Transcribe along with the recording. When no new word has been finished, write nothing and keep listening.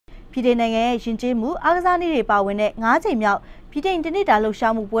ပြည်ထောင်နိုင်ငံရဲ့ရှင်ကျေးမှုအားကစားနည်းတွေပါဝင်တဲ့9ချိန်မြောက်ပြည်ထောင်တနစ်တာလှုပ်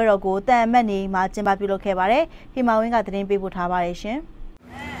ရှားမှုပွဲတော်ကိုတန်အမတ်နေမှာကျင်းပပြုလုပ်ခဲ့ပါတယ်။ဟိမာဝင်းကသတင်းပေးပို့ထားပါတယ်ရှင်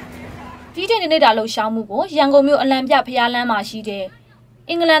။ပြည်ထောင်တနစ်တာလှုပ်ရှားမှုကိုရန်ကုန်မြို့အလံပြဖျားလမ်းမှာရှိတဲ့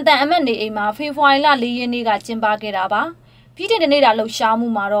အင်္ဂလန်တန်အမတ်နေအိမ်မှာဖေဖော်ဝါရီလ4 ရက်နေ့ကကျင်းပခဲ့တာပါ။ပြည်ထောင်တနစ်တာလှုပ်ရှားမှု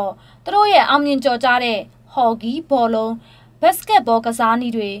မှာတော့သူတို့ရဲ့အောင်မြင်ကျော်ကြားတဲ့ဟော်ကီဘောလုံးဘတ်စကတ်ဘောကစားန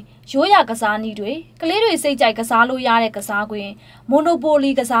ည်းတွေရိုးရာကစားနည်းတွေကလေးတွေစိတ်ကြိုက်ကစားလို့ရတဲ့ကစားကွင်းမိုနိုပို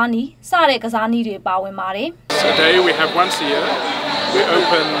လီကစားနည်းစတဲ့ကစားနည်းတွေပါဝင်ပါတယ်။ Today we have once a year we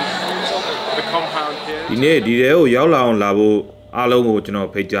open the compound here ဒီနေ့ဒီထဲကိုရောက်လာအောင်လာဖို့အားလုံးကိုကျွန်တော်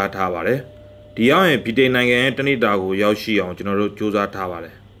ဖိတ်ကြားထားပါတယ်။ဒီရောက်ရင်ဗြိတိန်နိုင်ငံရဲ့တနစ်တာကိုရောက်ရှိအောင်ကျွန်တော်တို့စူးစမ်းထားပါတ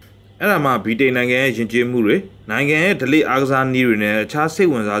ယ်။အဲ့ဒါမှဗြိတိန်နိုင်ငံရဲ့ယဉ်ကျေးမှုတွေနိုင်ငံရဲ့ဓလေ့အားကစားနည်းတွေနဲ့အခြားစိတ်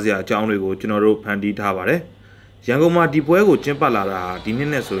ဝင်စားစရာအကြောင်းတွေကိုကျွန်တော်တို့ဖန်တီးထားပါတယ်။ရန်ကုန်မှာဒီပွဲကိုကျင်းပလာတာဒီနှစ်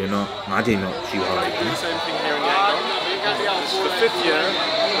နဲ့ဆိုရင်တော့9ချိန်တော့ရှိပါပြီ။ It's the 5th year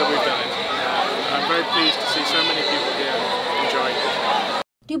that we've done it. I'm very pleased to see so many people here enjoying it.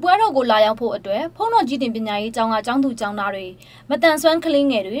 ဒီပွဲတော်ကိုလာရောက်ဖို့အတွက်ဖုန်းတော်ကြီးတင်ပညာရေးကျောင်းကကျောင်းသူကျောင်းသားတွေမတန်ဆွမ်းကလေး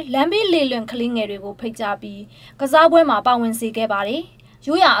ငယ်တွေလမ်းဘေးလေလွင့်ကလေးငယ်တွေကိုဖိတ်ကြားပြီးကစားပွဲမှာပါဝင်စေခဲ့ပါတယ်။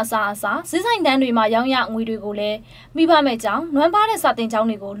ရိုးရာအစားဈေးဆိုင်တန်းတွေမှာရောင်းရငွေတွေကိုလည်းမိဘမဲ့ကျောင်းနွမ်းပါတဲ့စာတင်ကျောင်း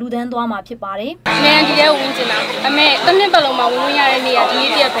တွေကိုလူဒန်းသွားမှာဖြစ်ပါတယ်။အမေဒီထဲဝင်ကျင်တာအမေတစ်နှစ်ပတ်လုံးမှာဝင်ရတဲ့နေရာဒီ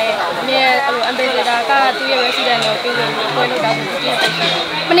နေ့တည့်ပဲအမေအမ်ဘက်ဒါကသူ့ရဲ့ resident ကိုပြေးလို့ပွဲလုပ်တာကိုပြည့်တယ်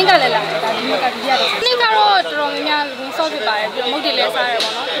။မနေ့ကလည်းလာတယ်ဒါဒီနေ့ကဒီရက်တော့မနေ့ကတော့တော်တော်များများဝင်ဆော့ဖြစ်ပါတယ်ပြီးတော့မုတ်တွေလည်းစားရ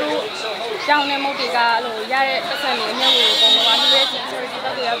ပေါ့နော်။သူတို့ကျောင်းနဲ့မုတ်တွေကအဲ့လိုရတဲ့ပတ်စံတွေအမြတ်တွေပုံတော့လူရဲ့ security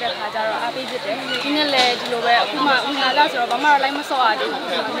တော့ရောက်တဲ့ခါကျတော့အားပေးဖြစ်တယ်။ဒီနေ့လည်းဒီလိုပဲအခုမှဝင်လာတော့ဆိုတော့ဘာမှတော့လိုက်မဆော့ရသေးဘူး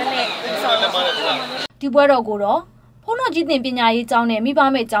။ဒီပွဲတော်ကိုတော့ဖုန်းတော်ကြီးတင်ပညာရေးကျောင်းနဲ့မိဘ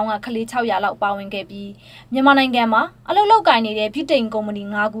မဲ့ကျောင်းကကလေး600လောက်ပါဝင်ခဲ့ပြီးမြန်မာနိုင်ငံမှာအလုပ်လုပ်ကိုင်နေတဲ့ဗြိတိန်ကုမ္ပဏီ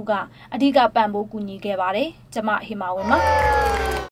9ခုကအဓိကပံ့ပိုးကူညီခဲ့ပါတယ်။ကျွန်မဟိမာဝင်းပါ